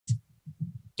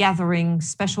gathering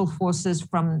special forces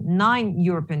from 9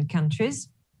 European countries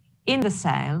in the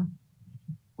Sahel,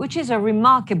 which is a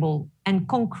remarkable and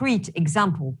concrete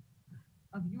example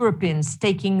of Europeans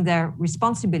taking their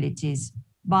responsibilities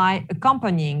by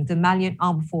accompanying the Malian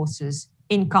armed forces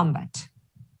in combat.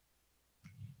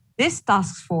 This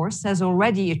task force has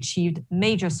already achieved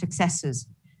major successes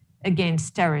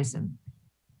against terrorism.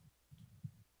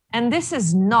 And this is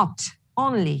not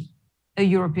only a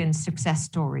European success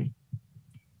story.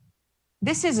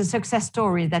 This is a success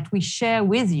story that we share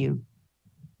with you,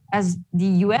 as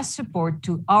the US support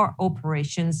to our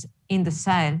operations in the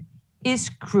Sahel is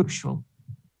crucial.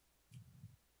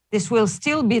 This will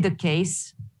still be the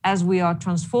case as we are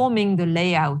transforming the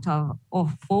layout of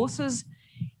forces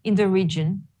in the region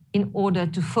in order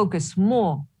to focus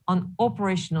more on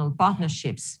operational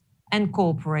partnerships and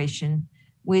cooperation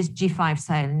with G5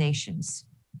 Sahel nations.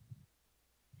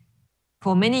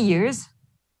 For many years,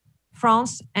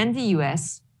 France and the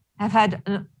US have had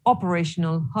an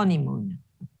operational honeymoon.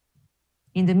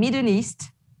 In the Middle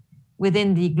East,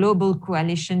 within the global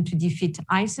coalition to defeat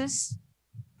ISIS,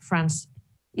 France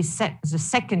is the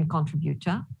second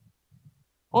contributor.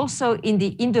 Also in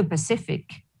the Indo-Pacific,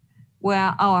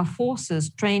 where our forces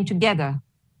train together,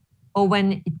 or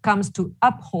when it comes to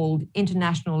uphold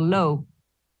international law,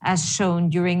 as shown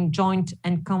during joint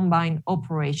and combined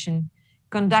operation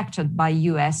conducted by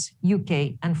US, UK,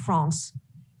 and France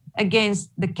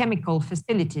against the chemical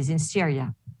facilities in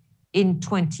Syria in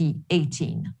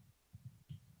 2018.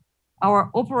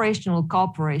 Our operational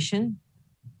cooperation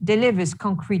delivers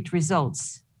concrete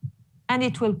results, and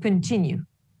it will continue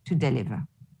to deliver.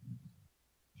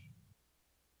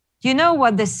 You know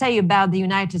what they say about the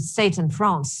United States and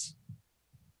France?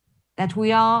 That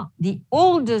we are the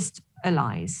oldest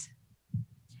allies.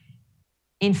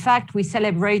 In fact, we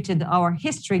celebrated our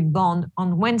historic bond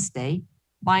on Wednesday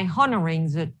by honoring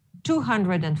the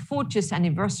 240th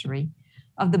anniversary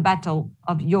of the Battle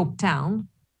of Yorktown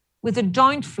with a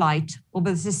joint flight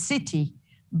over the city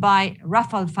by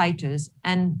Rafale fighters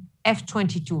and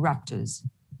F-22 Raptors.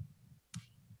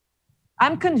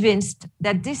 I'm convinced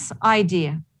that this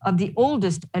idea of the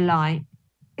oldest ally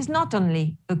is not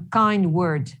only a kind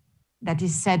word that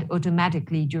is said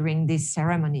automatically during these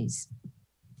ceremonies.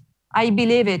 I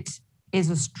believe it is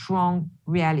a strong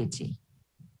reality.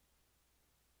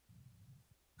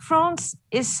 France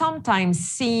is sometimes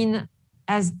seen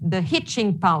as the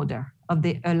hitching powder of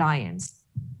the alliance.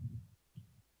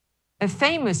 A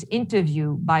famous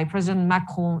interview by President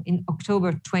Macron in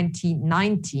October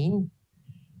 2019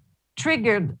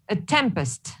 triggered a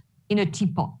tempest in a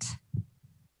teapot.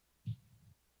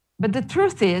 But the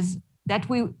truth is that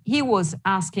he was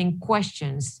asking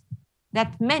questions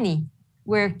that many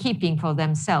were keeping for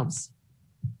themselves.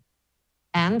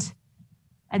 And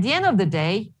at the end of the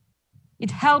day,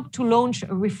 it helped to launch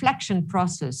a reflection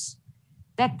process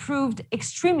that proved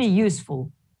extremely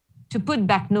useful to put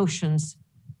back notions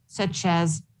such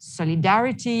as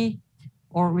solidarity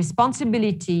or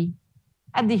responsibility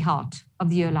at the heart of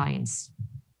the alliance.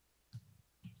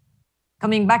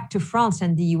 Coming back to France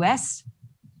and the US,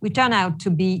 we turn out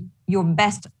to be your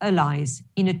best allies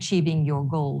in achieving your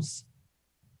goals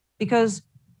because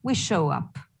we show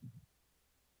up.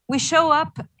 We show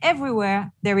up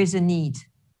everywhere there is a need.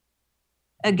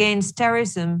 Against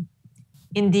terrorism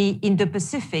in the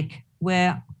Indo-Pacific,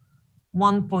 where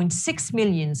 1.6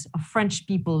 million of French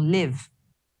people live,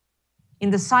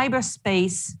 in the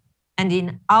cyberspace and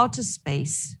in outer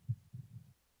space,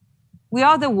 we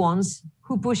are the ones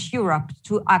who push Europe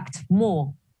to act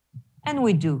more, and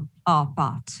we do our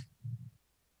part.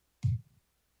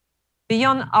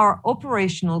 Beyond our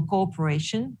operational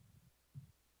cooperation,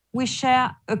 we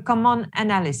share a common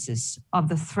analysis of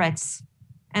the threats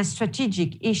and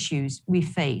strategic issues we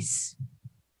face,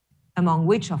 among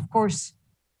which, of course,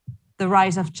 the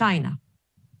rise of China.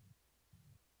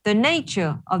 The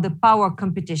nature of the power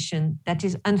competition that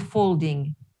is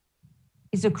unfolding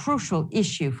is a crucial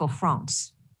issue for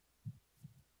France.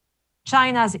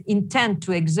 China's intent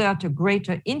to exert a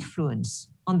greater influence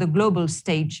on the global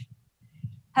stage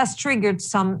has triggered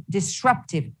some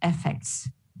disruptive effects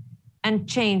and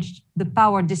changed the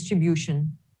power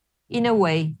distribution in a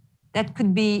way that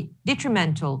could be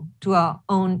detrimental to our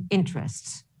own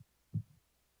interests.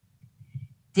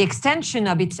 The extension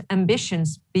of its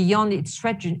ambitions beyond its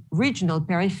regional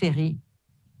periphery,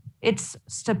 its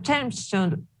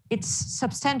substantial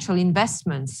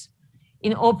investments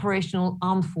in operational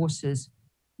armed forces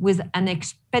with an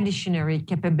expeditionary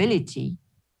capability,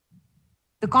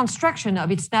 the construction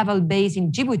of its naval base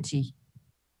in Djibouti,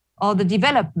 or the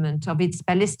development of its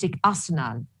ballistic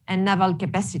arsenal and naval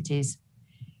capacities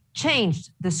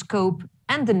changed the scope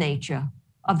and the nature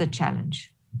of the challenge.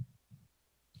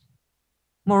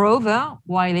 Moreover,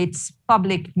 while its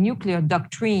public nuclear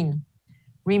doctrine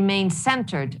remains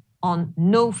centered on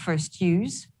no first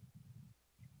use,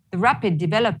 the rapid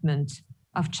development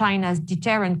of China's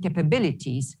deterrent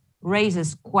capabilities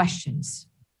raises questions.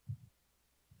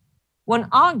 One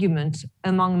argument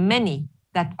among many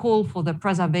that call for the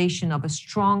preservation of a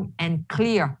strong and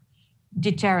clear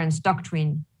deterrence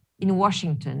doctrine in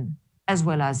Washington as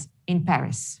well as in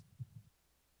Paris.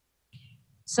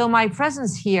 So my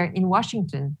presence here in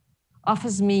Washington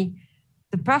offers me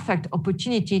the perfect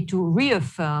opportunity to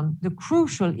reaffirm the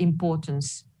crucial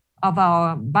importance of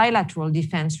our bilateral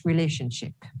defense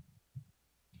relationship.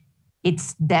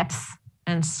 Its depth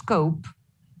and scope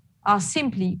are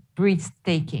simply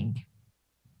breathtaking.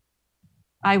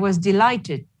 I was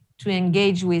delighted to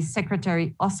engage with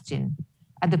Secretary Austin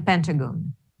at the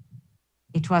Pentagon.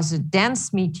 It was a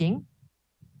dense meeting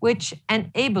which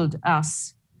enabled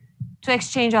us to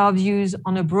exchange our views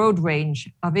on a broad range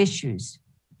of issues.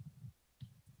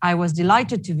 I was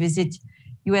delighted to visit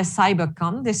US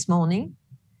CyberCon this morning.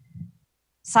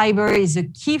 Cyber is a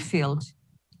key field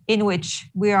in which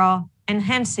we are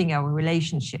enhancing our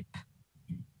relationship.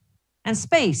 And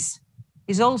space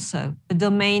is also a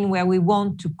domain where we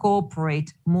want to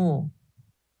cooperate more.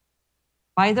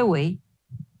 By the way,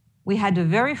 we had a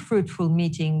very fruitful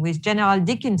meeting with General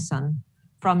Dickinson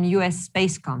from US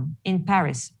SpaceCom in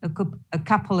Paris a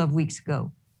couple of weeks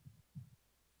ago.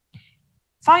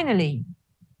 Finally,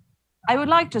 I would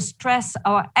like to stress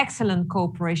our excellent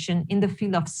cooperation in the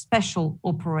field of special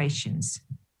operations.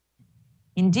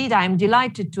 Indeed, I am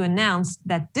delighted to announce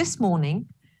that this morning,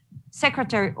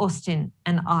 Secretary Austin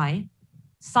and I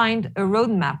signed a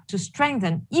roadmap to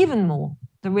strengthen even more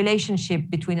the relationship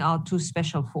between our two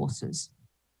special forces.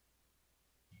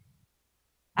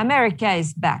 America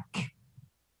is back.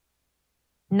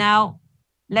 Now,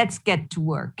 let's get to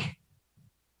work,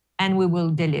 and we will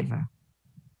deliver.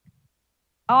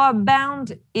 Our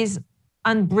bond is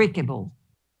unbreakable,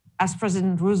 as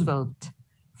President Roosevelt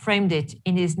framed it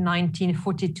in his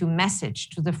 1942 message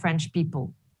to the French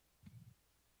people.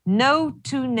 No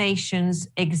two nations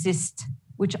exist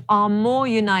which are more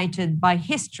united by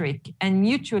historic and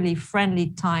mutually friendly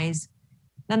ties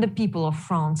than the people of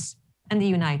France and the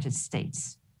United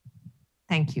States.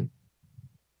 Thank you.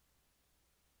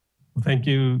 Well, thank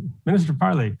you, Minister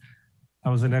Parly. That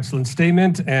was an excellent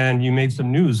statement, and you made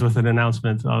some news with an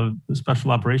announcement of the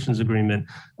Special Operations Agreement.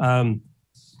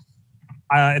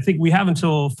 I think we have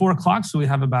until 4 o'clock, so we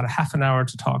have about a half an hour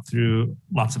to talk through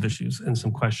lots of issues and some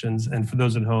questions. And for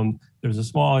those at home, there's a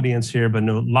small audience here, but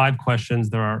no live questions.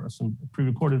 There are some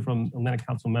pre-recorded from Atlantic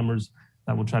Council members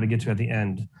that we'll try to get to at the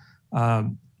end.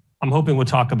 I'm hoping we'll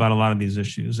talk about a lot of these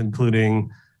issues, including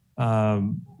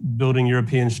building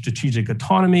European strategic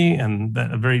autonomy and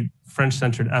a very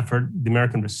French-centered effort, the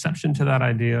American reception to that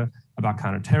idea, about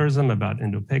counterterrorism, about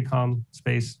Indo-PACOM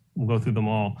space. We'll go through them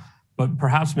all. But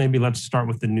perhaps maybe let's start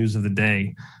with the news of the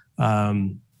day.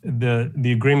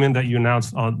 The agreement that you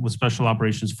announced with Special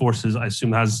Operations Forces, I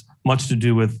assume, has much to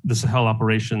do with the Sahel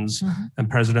operations and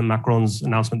President Macron's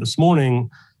announcement this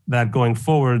morning that going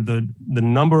forward, the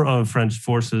number of French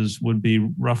forces would be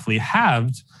roughly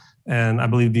halved. And I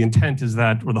believe the intent is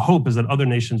that, or the hope is that other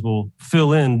nations will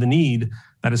fill in the need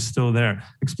that is still there.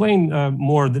 Explain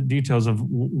more of the details of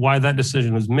why that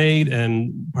decision was made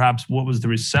and perhaps what was the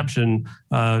reception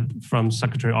from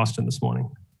Secretary Austin this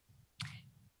morning.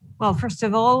 Well, first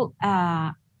of all,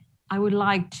 I would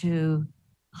like to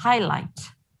highlight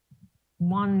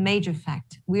one major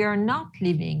fact. We are not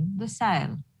leaving the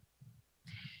Sahel.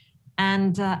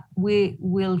 And we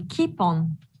will keep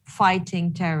on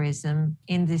fighting terrorism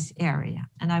in this area.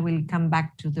 And I will come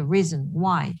back to the reason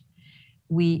why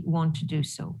we want to do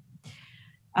so.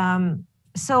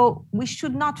 So we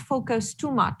should not focus too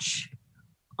much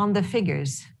on the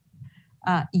figures.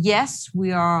 Yes,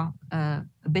 we are a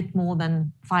bit more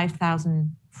than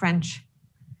 5,000 French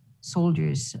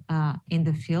soldiers in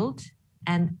the field.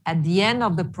 And at the end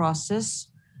of the process,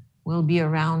 we'll be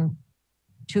around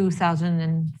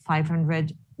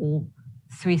 2,500 or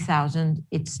 3,000.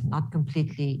 It's not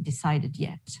completely decided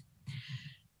yet.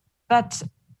 But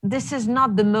this is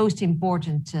not the most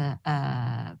important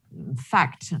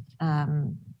fact.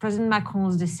 President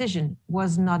Macron's decision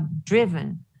was not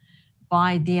driven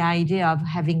by the idea of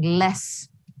having less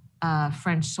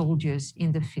French soldiers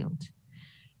in the field.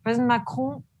 President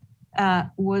Macron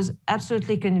was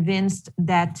absolutely convinced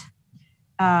that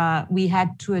we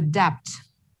had to adapt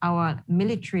our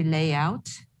military layout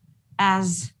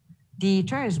as the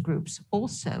terrorist groups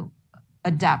also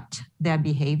adapt their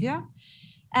behavior.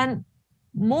 And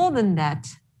more than that,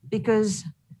 because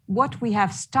what we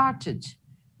have started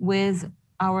with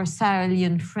our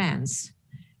Sahelian friends,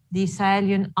 the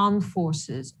Sahelian armed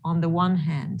forces on the one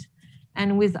hand,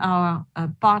 and with our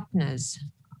partners,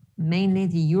 mainly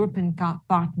the European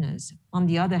partners on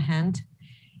the other hand,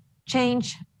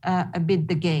 change a bit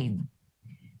the game.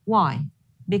 Why?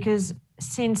 Because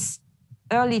since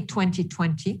early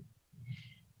 2020,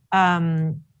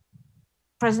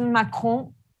 President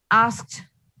Macron asked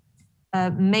a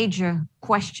major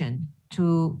question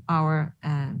to our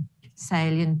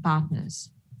Sahelian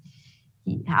partners.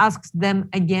 He asks them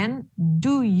again,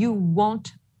 do you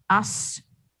want us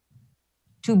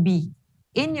to be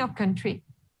in your country?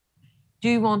 Do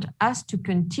you want us to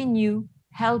continue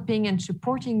helping and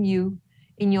supporting you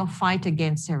in your fight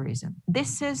against terrorism?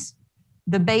 This is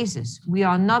the basis. We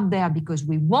are not there because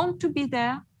we want to be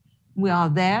there. We are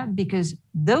there because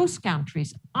those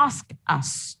countries ask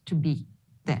us to be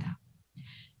there.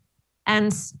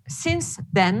 And since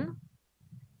then,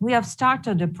 we have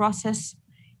started a process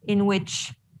in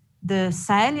which the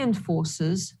Sahelian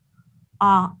forces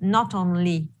are not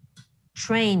only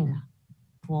trained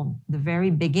from the very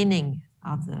beginning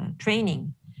of the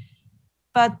training,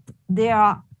 but they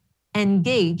are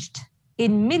engaged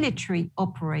in military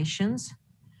operations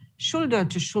shoulder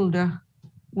to shoulder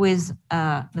with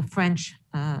the French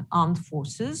armed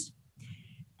forces,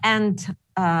 and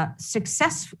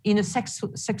in a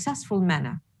successful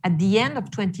manner. At the end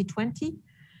of 2020,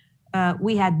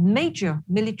 we had major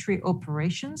military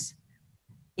operations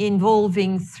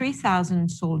involving 3,000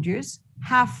 soldiers.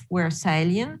 Half were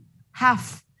Sahelian,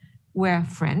 half were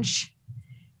French.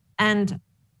 And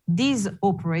these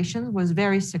operations was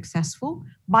very successful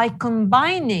by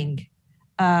combining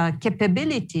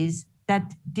capabilities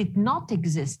that did not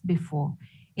exist before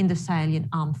in the Sahelian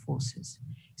armed forces.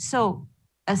 So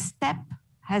a step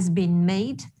has been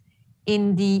made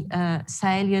in the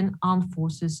Sahelian armed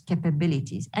forces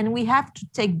capabilities. And we have to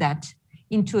take that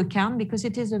into account because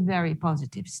it is a very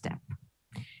positive step.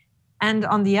 And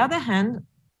on the other hand,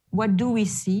 what do we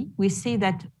see? We see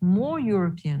that more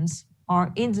Europeans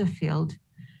are in the field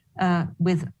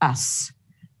with us.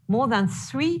 More than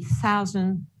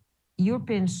 3,000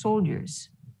 European soldiers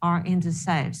are in the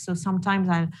Sahel. So sometimes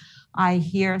I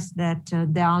hear that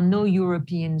there are no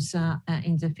Europeans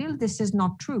in the field. This is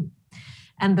not true.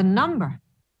 And the number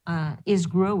is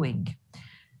growing.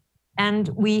 And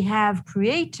we have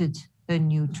created a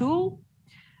new tool,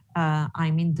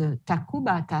 the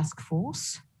Takuba Task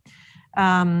Force,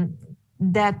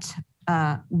 that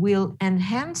will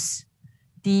enhance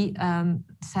the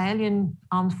Sahelian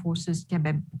armed forces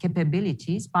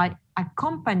capabilities by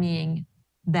accompanying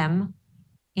them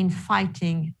in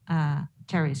fighting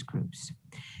terrorist groups.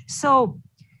 So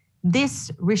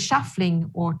this reshuffling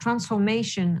or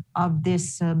transformation of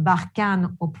this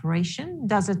Barkhane operation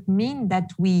doesn't mean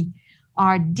that we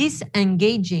are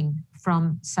disengaging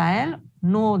from Sahel,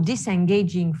 nor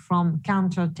disengaging from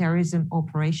counterterrorism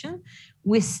operation.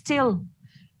 We still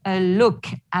look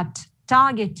at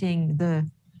targeting the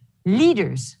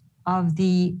leaders of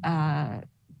the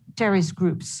terrorist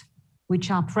groups which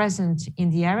are present in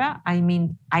the area,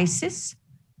 ISIS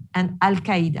and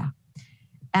Al-Qaeda.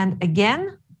 And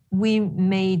again, we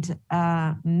made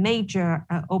major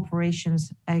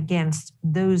operations against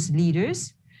those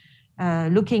leaders,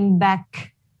 looking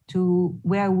back to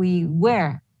where we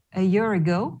were a year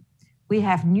ago. We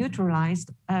have neutralized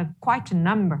quite a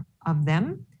number of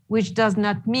them, which does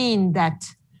not mean that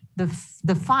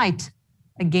the fight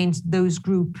against those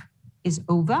groups is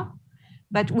over,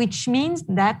 but which means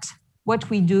that what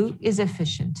we do is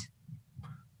efficient.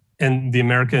 And the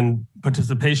American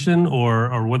participation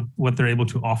or what they're able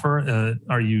to offer,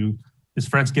 is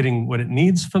France getting what it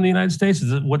needs from the United States?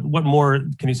 Is it, what more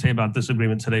can you say about this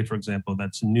agreement today, for example,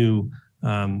 that's new,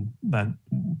 that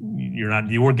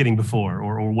you weren't getting before,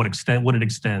 or what it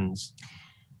extends?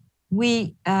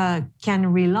 We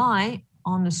can rely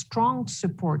on a strong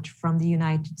support from the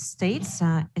United States,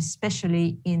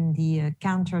 especially in the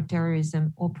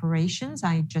counterterrorism operations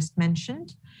I just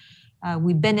mentioned.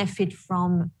 We benefit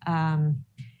from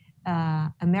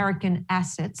American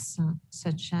assets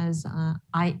such as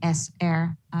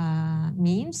ISR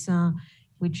means,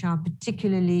 which are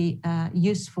particularly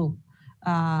useful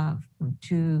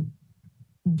to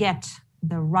get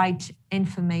the right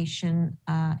information,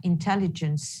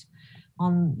 intelligence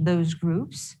on those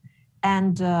groups.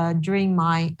 And during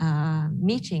my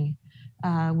meeting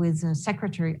with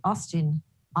Secretary Austin,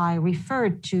 I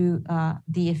referred to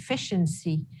the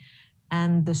efficiency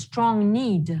and the strong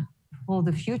need for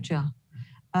the future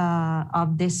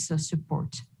of this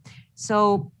support.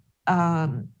 So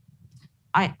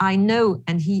I know,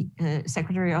 and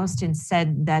Secretary Austin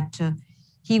said that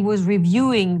he was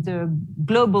reviewing the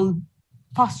global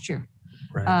posture.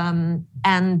 Right.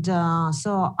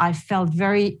 So I felt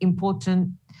very important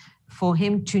for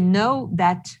him to know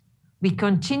that we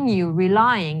continue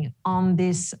relying on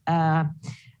this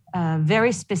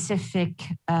very specific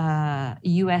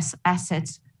US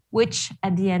assets, which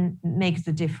at the end makes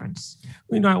the difference.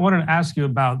 I wanted to ask you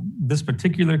about this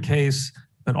particular case,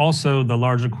 but also the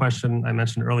larger question I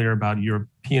mentioned earlier about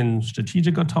European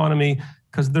strategic autonomy,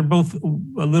 because they're both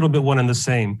a little bit one and the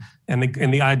same. And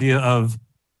the idea of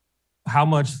how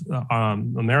much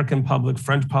American public,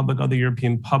 French public, other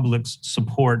European publics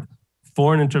support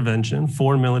foreign intervention,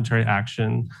 foreign military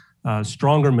action,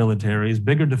 stronger militaries,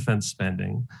 bigger defense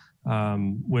spending,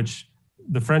 which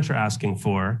the French are asking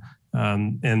for,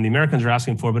 and the Americans are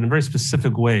asking for, but in very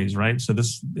specific ways, right? So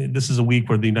this is a week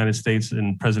where the United States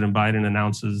and President Biden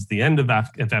announces the end of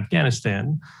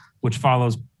Afghanistan, which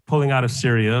follows pulling out of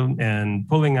Syria and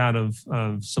pulling out of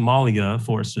Somalia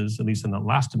forces, at least in the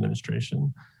last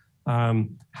administration.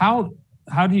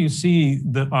 How do you see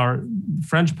our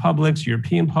French publics,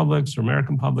 European publics, or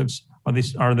American publics,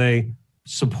 are they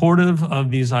supportive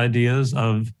of these ideas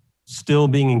of still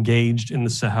being engaged in the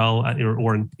Sahel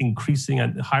or increasing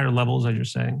at higher levels, as you're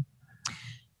saying?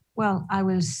 Well, I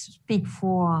will speak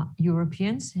for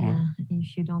Europeans,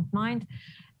 if you don't mind.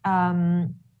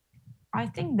 I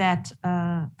think that,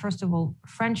 first of all,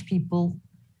 French people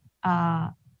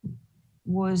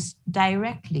was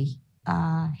directly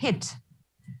hit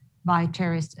by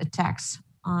terrorist attacks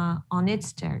on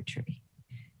its territory.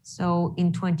 So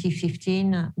in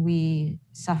 2015, we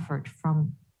suffered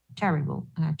from terrible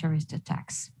terrorist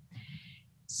attacks.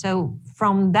 So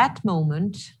from that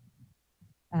moment,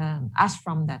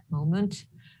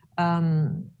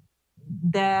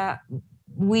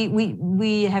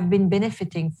 we have been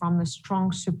benefiting from a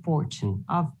strong support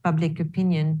of public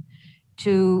opinion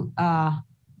to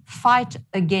fight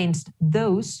against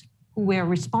those who were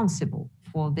responsible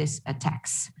for these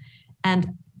attacks.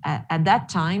 And at that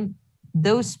time,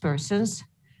 those persons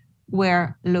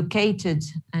were located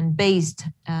and based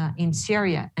in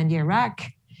Syria and Iraq.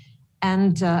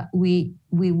 And we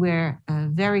were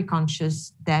very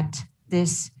conscious that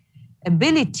this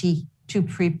ability to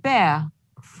prepare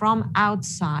from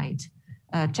outside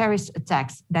terrorist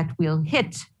attacks that would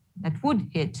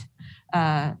hit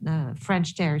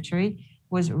French territory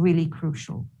was really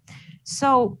crucial.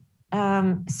 So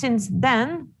since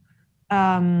then,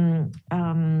 the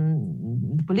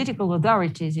political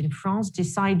authorities in France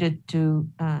decided to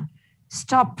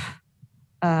stop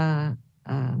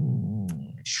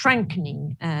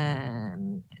strengthening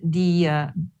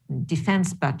the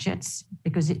defense budgets,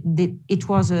 because it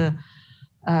was a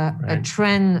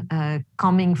trend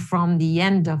coming from the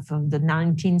end of the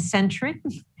 19th century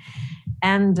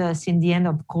and since the end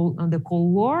of the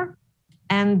Cold War.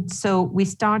 And so we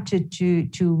started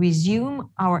to resume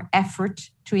our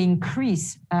effort to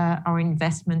increase our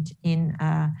investment in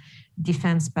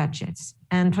defense budgets.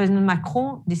 And President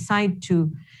Macron decided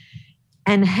to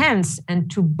enhance and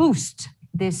to boost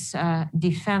this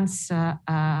defense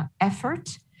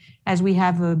effort, as we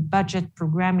have a budget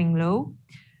programming law,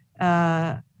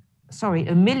 a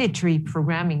military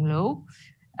programming law,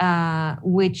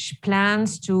 which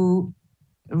plans to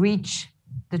reach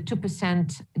the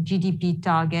 2% GDP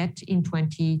target in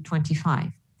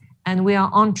 2025. And we are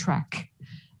on track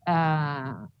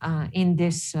on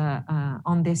this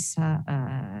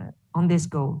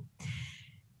goal.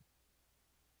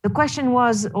 The question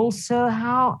was also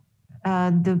how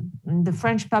the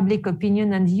French public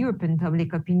opinion and the European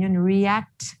public opinion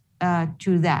react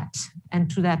to that and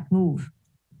to that move.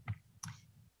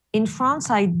 In France,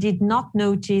 I did not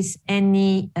notice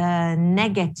any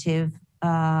negative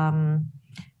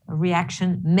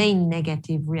main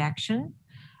negative reaction,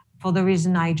 for the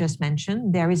reason I just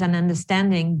mentioned. There is an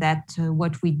understanding that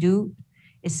what we do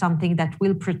is something that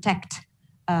will protect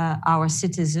our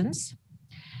citizens.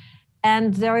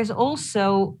 And there is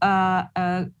also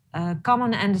a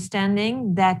common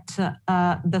understanding that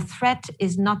the threat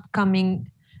is not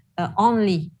coming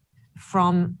only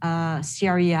from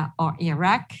Syria or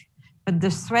Iraq, but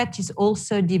the threat is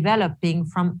also developing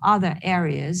from other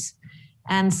areas.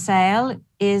 And Sahel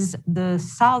is the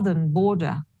southern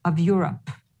border of Europe.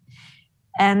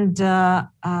 And the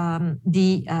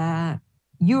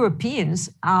Europeans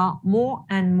are more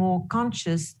and more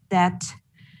conscious that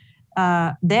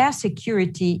their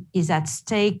security is at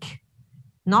stake,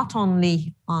 not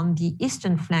only on the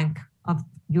eastern flank of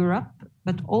Europe,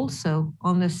 but also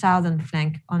on the southern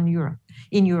flank of Europe.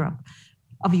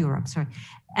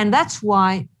 And that's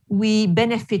why we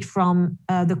benefit from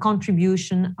the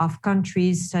contribution of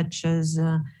countries such as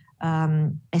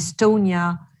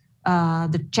Estonia,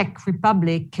 the Czech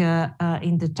Republic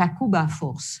in the Takuba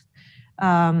force.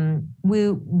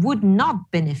 We would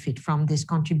not benefit from this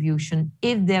contribution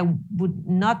if there would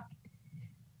not,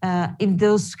 if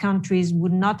those countries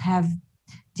would not have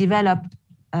developed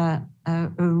a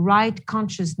right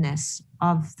consciousness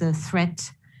of the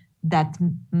threat that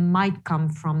might come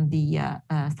from the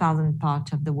southern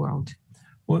part of the world.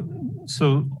 Well,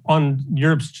 so on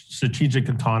Europe's strategic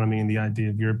autonomy and the idea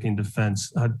of European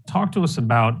defense, talk to us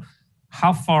about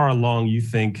how far along you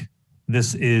think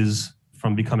this is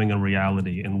from becoming a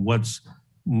reality and what's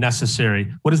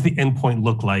necessary. What does the endpoint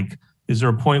look like? Is there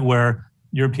a point where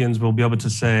Europeans will be able to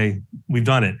say, we've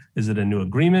done it? Is it a new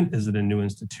agreement? Is it a new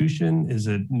institution? Is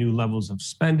it new levels of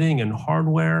spending and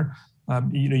hardware?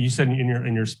 You said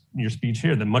in your speech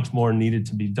here that much more needed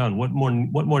to be done. What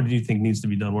more do you think needs to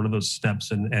be done? What are those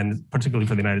steps, and particularly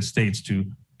for the United States to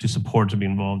support, to be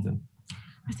involved in?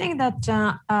 I think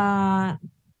that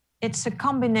it's a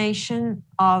combination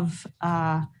of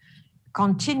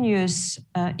continuous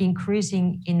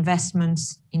increasing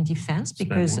investments in defense,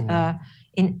 because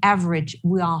in average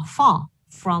we are far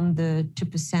from the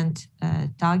 2%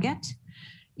 target,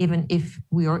 even if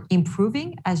we are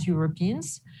improving as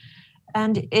Europeans.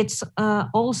 And it's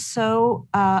also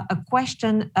a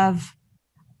question of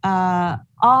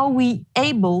are we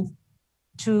able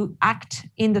to act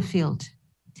in the field?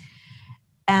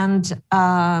 And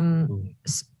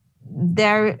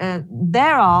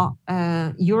there are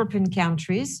European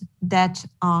countries that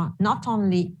are not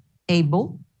only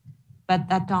able, but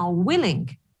that are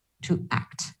willing to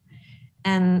act.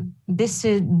 And this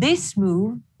is this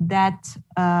move that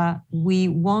we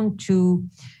want to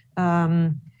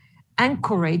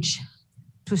encourage,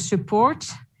 to support,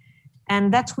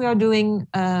 and that we are doing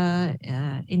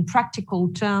in practical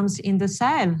terms in the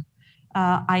Sahel.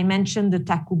 I mentioned the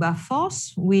Takuba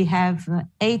force. We have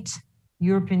 8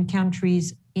 European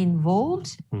countries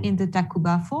involved in the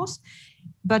Takuba force,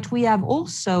 but we have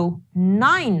also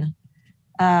 9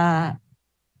 other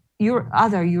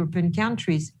European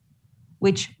countries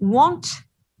which want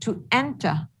to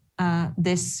enter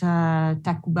this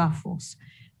Takuba force,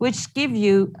 which give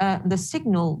you the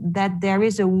signal that there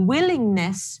is a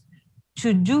willingness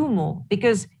to do more,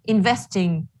 because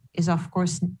investing is, of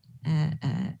course,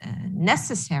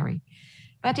 necessary,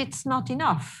 but it's not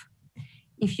enough.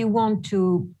 If you want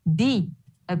to be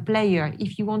a player,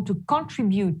 if you want to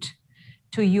contribute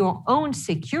to your own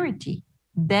security,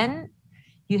 then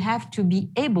you have to be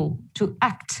able to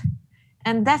act.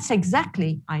 And that's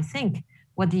exactly, I think,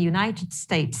 what the United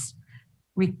States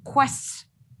requests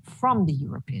from the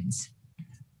Europeans.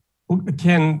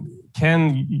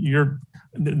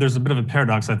 There's a bit of a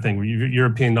paradox, I think, where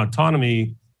European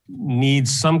autonomy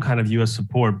needs some kind of US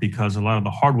support because a lot of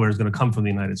the hardware is going to come from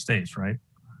the United States, right?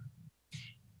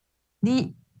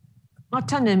 The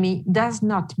autonomy does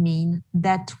not mean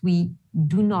that we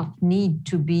do not need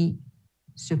to be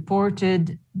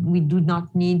supported, we do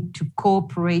not need to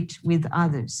cooperate with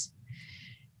others.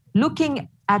 Looking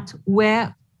at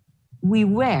where we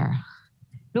were,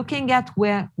 looking at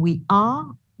where we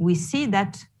are, we see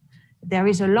that there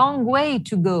is a long way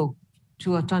to go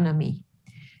to autonomy.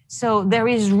 So there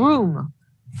is room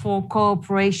for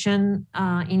cooperation,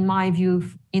 in my view,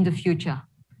 in the future.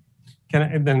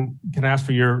 Can I ask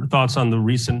for your thoughts on the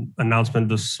recent announcement?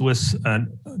 The Swiss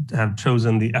have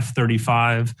chosen the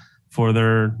F-35 for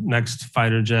their next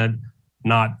fighter jet,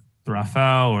 not the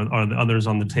Rafale or the others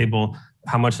on the table.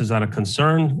 How much is that a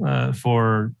concern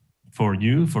for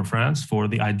you, for France, for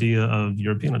the idea of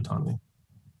European autonomy?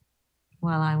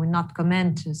 Well, I would not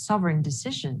comment a sovereign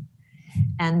decision.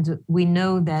 And we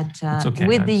know that okay,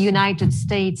 with the United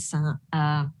States,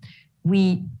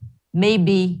 we may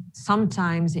be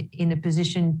sometimes in a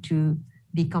position to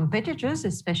be competitors,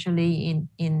 especially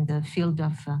in the field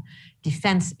of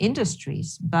defense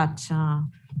industries. But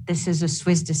this is a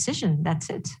Swiss decision, that's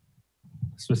it.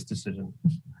 Swiss decision.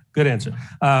 Good answer.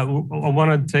 I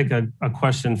want to take a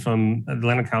question from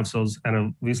Atlantic Council's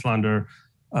Anna Wieslander.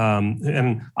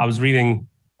 And I was reading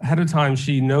ahead of time,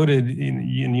 she noted, and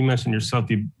you mentioned yourself,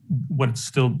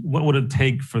 what would it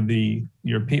take for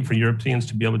Europeans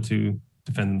to be able to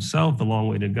defend themselves, the long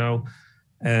way to go.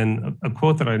 And a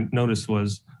quote that I noticed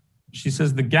was, she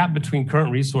says, the gap between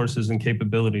current resources and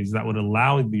capabilities that would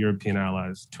allow the European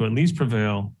allies to at least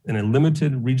prevail in a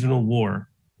limited regional war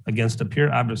against a peer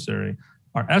adversary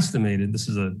are estimated, this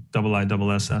is a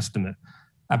IISS estimate,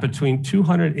 at between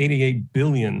 $288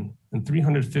 billion and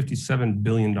 $357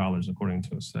 billion, according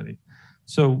to a study.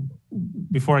 So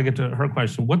before I get to her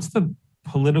question, what's the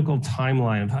political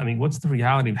timeline? I mean, what's the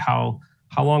reality of how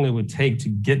long it would take to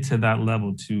get to that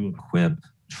level, to equip,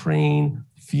 train,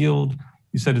 field?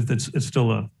 You said it's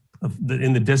still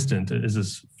in the distant. Is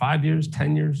this 5 years,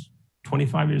 10 years,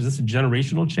 25 years? Is this a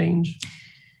generational change?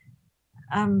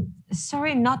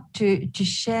 Sorry not to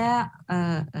share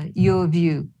your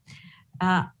view.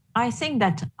 I think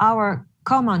that our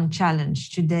common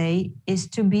challenge today is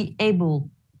to be able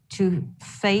to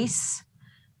face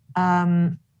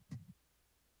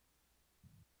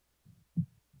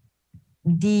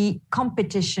the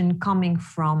competition coming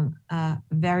from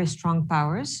very strong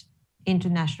powers,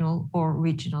 international or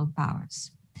regional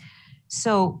powers.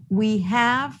 So we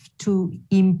have to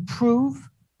improve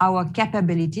our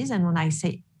capabilities. And when I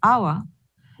say our,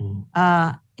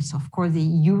 it's of course the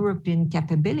European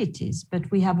capabilities, but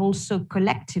we have also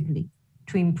collectively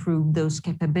to improve those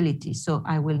capabilities. So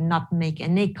I will not make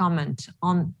any comment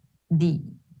on the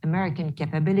American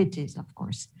capabilities, of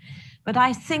course. But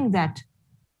I think that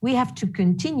we have to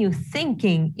continue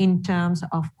thinking in terms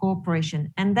of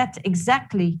cooperation. And that's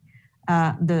exactly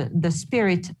the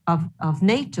spirit of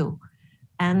NATO.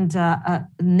 And the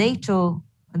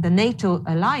NATO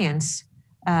alliance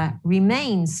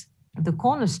remains the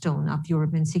cornerstone of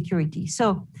European security.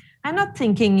 So I'm not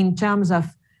thinking in terms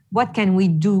of what can we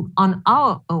do on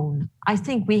our own. I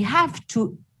think we have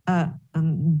to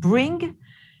bring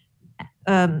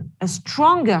a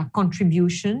stronger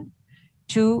contribution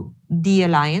to the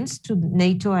alliance, to the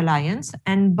NATO alliance,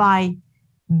 and by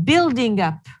building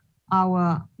up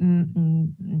our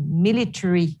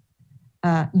military,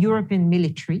 European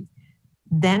military,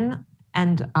 then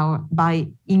by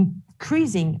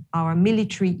increasing our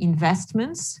military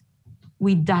investments,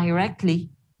 we directly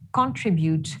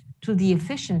contribute to the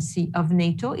efficiency of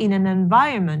NATO in an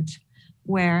environment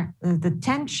where the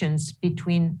tensions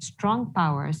between strong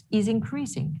powers is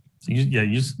increasing. So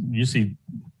you see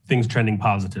things trending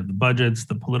positive, the budgets,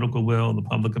 the political will, the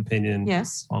public opinion,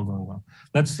 yes, all going well.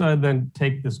 Let's then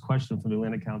take this question from the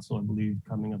Atlantic Council, I believe,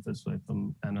 coming up this way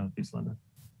from Anna Wieslander.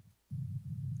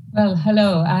 Well,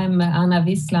 hello, I'm Anna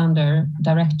Wieslander,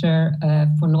 Director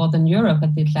for Northern Europe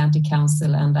at the Atlantic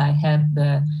Council, and I head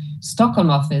the Stockholm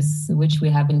office, which we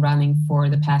have been running for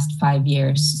the past 5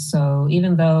 years. So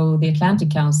even though the Atlantic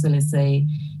Council is a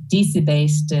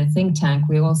DC-based think tank,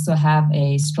 we also have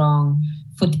a strong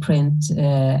footprint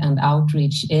and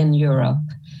outreach in Europe.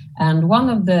 And one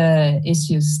of the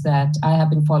issues that I have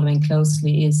been following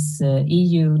closely is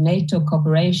EU-NATO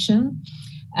cooperation.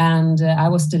 And I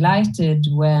was delighted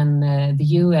when the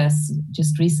US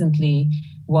just recently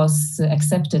was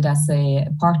accepted as a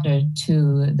partner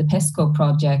to the PESCO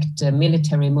project,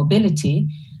 Military Mobility,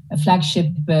 a flagship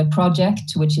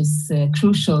project which is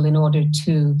crucial in order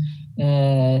to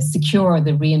secure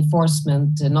the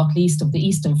reinforcement, not least of the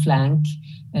eastern flank,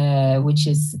 which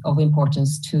is of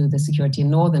importance to the security in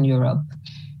Northern Europe.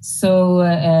 So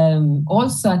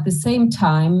also at the same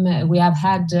time, we have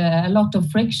had a lot of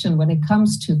friction when it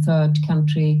comes to third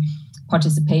country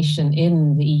participation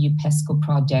in the EU PESCO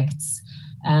projects.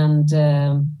 And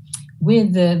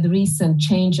with the recent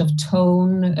change of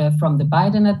tone from the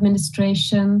Biden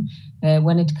administration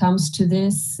when it comes to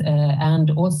this, and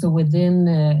also within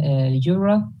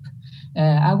Europe,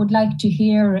 I would like to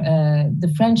hear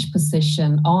the French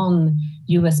position on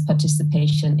US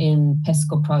participation in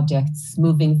PESCO projects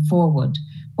moving forward.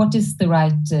 What is the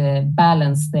right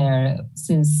balance there,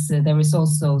 since there is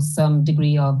also some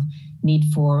degree of need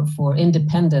for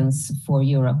independence for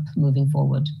Europe moving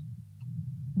forward?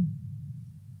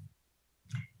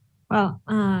 Well,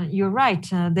 you're right.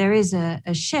 There is a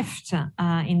shift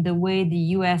in the way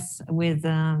the US, with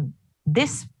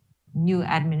this new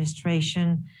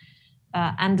administration,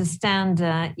 understand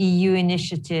EU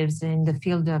initiatives in the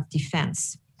field of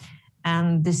defense.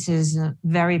 And this is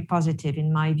very positive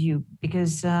in my view,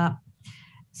 because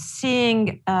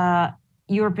seeing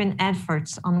European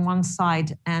efforts on one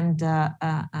side and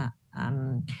a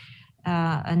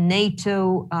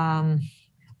NATO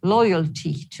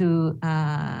loyalty to,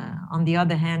 on the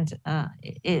other hand,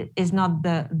 is not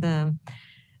the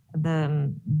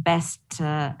best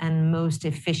and most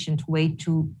efficient way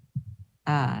to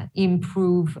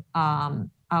improve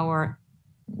our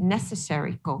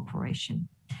necessary cooperation.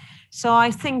 So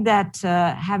I think that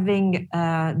having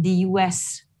the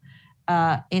US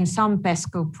in some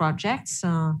PESCO projects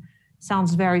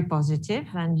sounds very positive.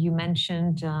 And you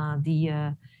mentioned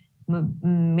the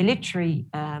military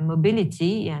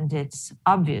mobility, and it's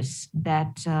obvious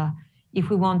that if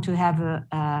we want to have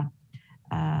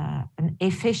an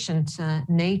efficient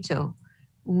NATO,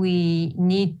 we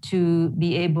need to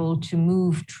be able to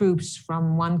move troops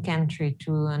from one country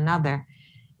to another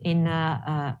in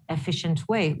an efficient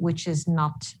way, which is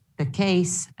not the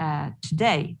case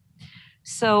today.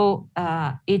 So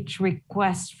it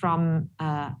requests from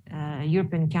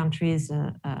European countries,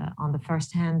 on the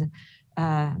first hand,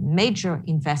 major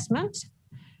investment.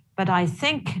 But I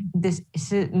think this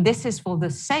is for the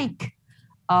sake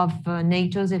of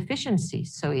NATO's efficiency.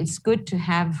 So it's good to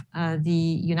have the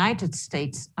United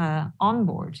States on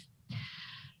board.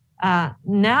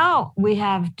 Now we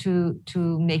have to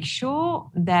make sure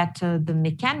that the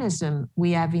mechanism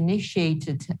we have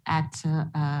initiated at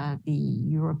the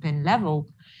European level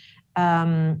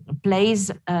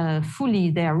plays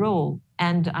fully their role.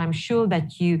 And I'm sure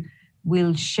that you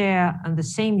will share the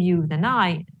same view than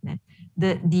I,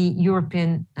 that the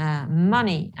European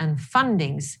money and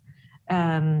fundings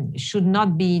should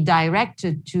not be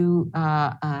directed to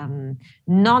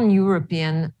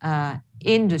non-European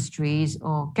industries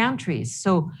or countries.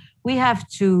 So we have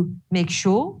to make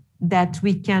sure that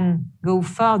we can go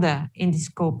further in this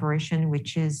cooperation,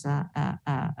 which is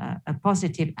a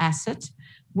positive asset,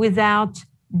 without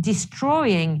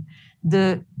destroying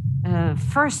the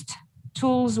first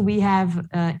tools we have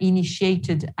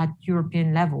initiated at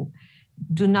European level.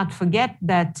 Do not forget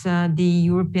that the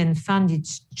European Fund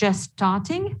is just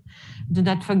starting. Do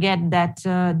not forget that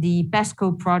the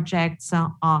PESCO projects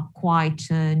are quite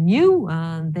new.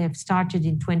 They have started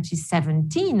in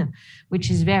 2017,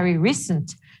 which is very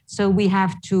recent. So we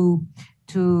have to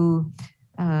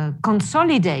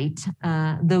consolidate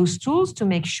those tools to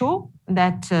make sure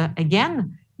that,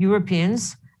 again,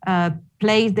 Europeans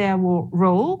play their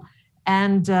role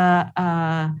and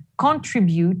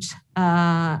contribute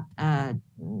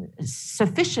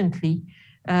sufficiently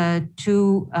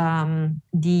to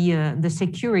the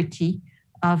security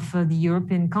of the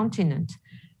European continent.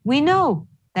 We know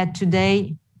that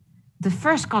today the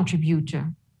first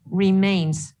contributor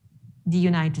remains the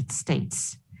United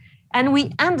States. And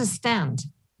we understand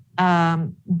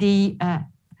the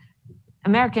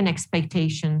American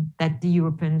expectation that the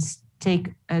Europeans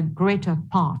take a greater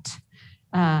part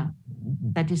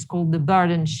that is called the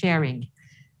burden sharing.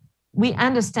 We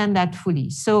understand that fully.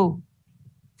 So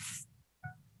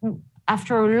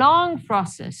after a long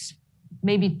process,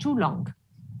 maybe too long,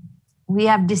 we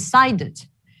have decided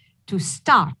to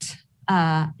start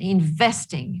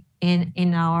investing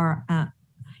in our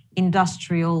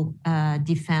industrial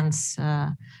defense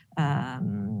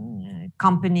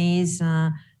companies,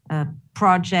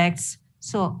 projects.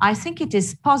 So I think it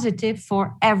is positive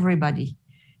for everybody.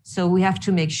 So we have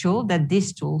to make sure that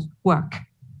these tools work.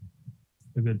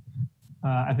 Very good.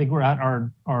 I think we're at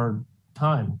our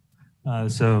time.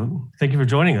 So thank you for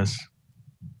joining us.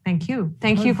 Thank you.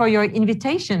 Thank you for your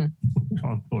invitation.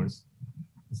 Of course.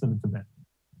 I'll send it to Ben.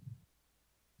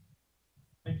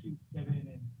 Thank you, Kevin,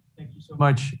 and thank you so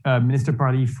much, Minister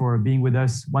Parly, for being with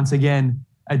us once again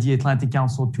at the Atlantic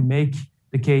Council to make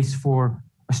the case for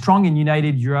a strong and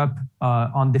united Europe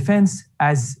on defense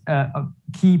as a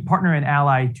key partner and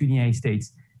ally to the United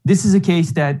States. This is a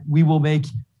case that we will make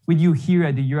with you here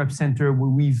at the Europe Center, where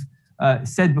we've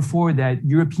said before that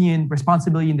European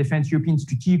responsibility in defense, European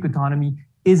strategic autonomy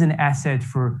is an asset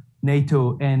for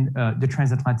NATO and the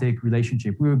transatlantic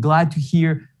relationship. We were glad to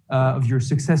hear of your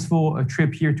successful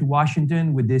trip here to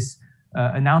Washington with this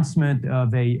announcement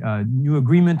of a new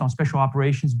agreement on special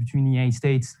operations between the United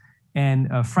States and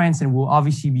France, and we'll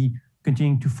obviously be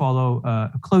continuing to follow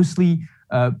closely.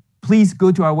 Please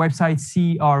go to our website,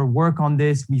 see our work on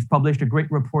this. We've published a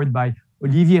great report by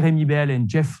Olivier Remibel and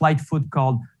Jeff Lightfoot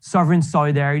called Sovereign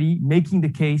Solidarity, making the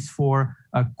case for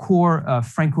a core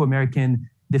Franco-American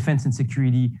defense and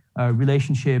security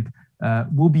relationship.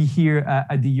 We'll be here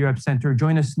at the Europe Center.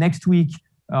 Join us next week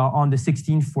on the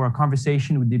 16th for a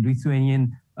conversation with the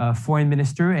Lithuanian foreign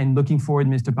minister, and looking forward,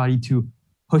 Mr. Parly, to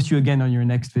host you again on your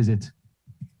next visit.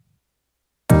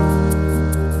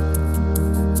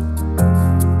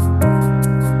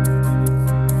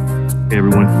 Hey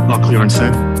everyone, all clear on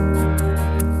set?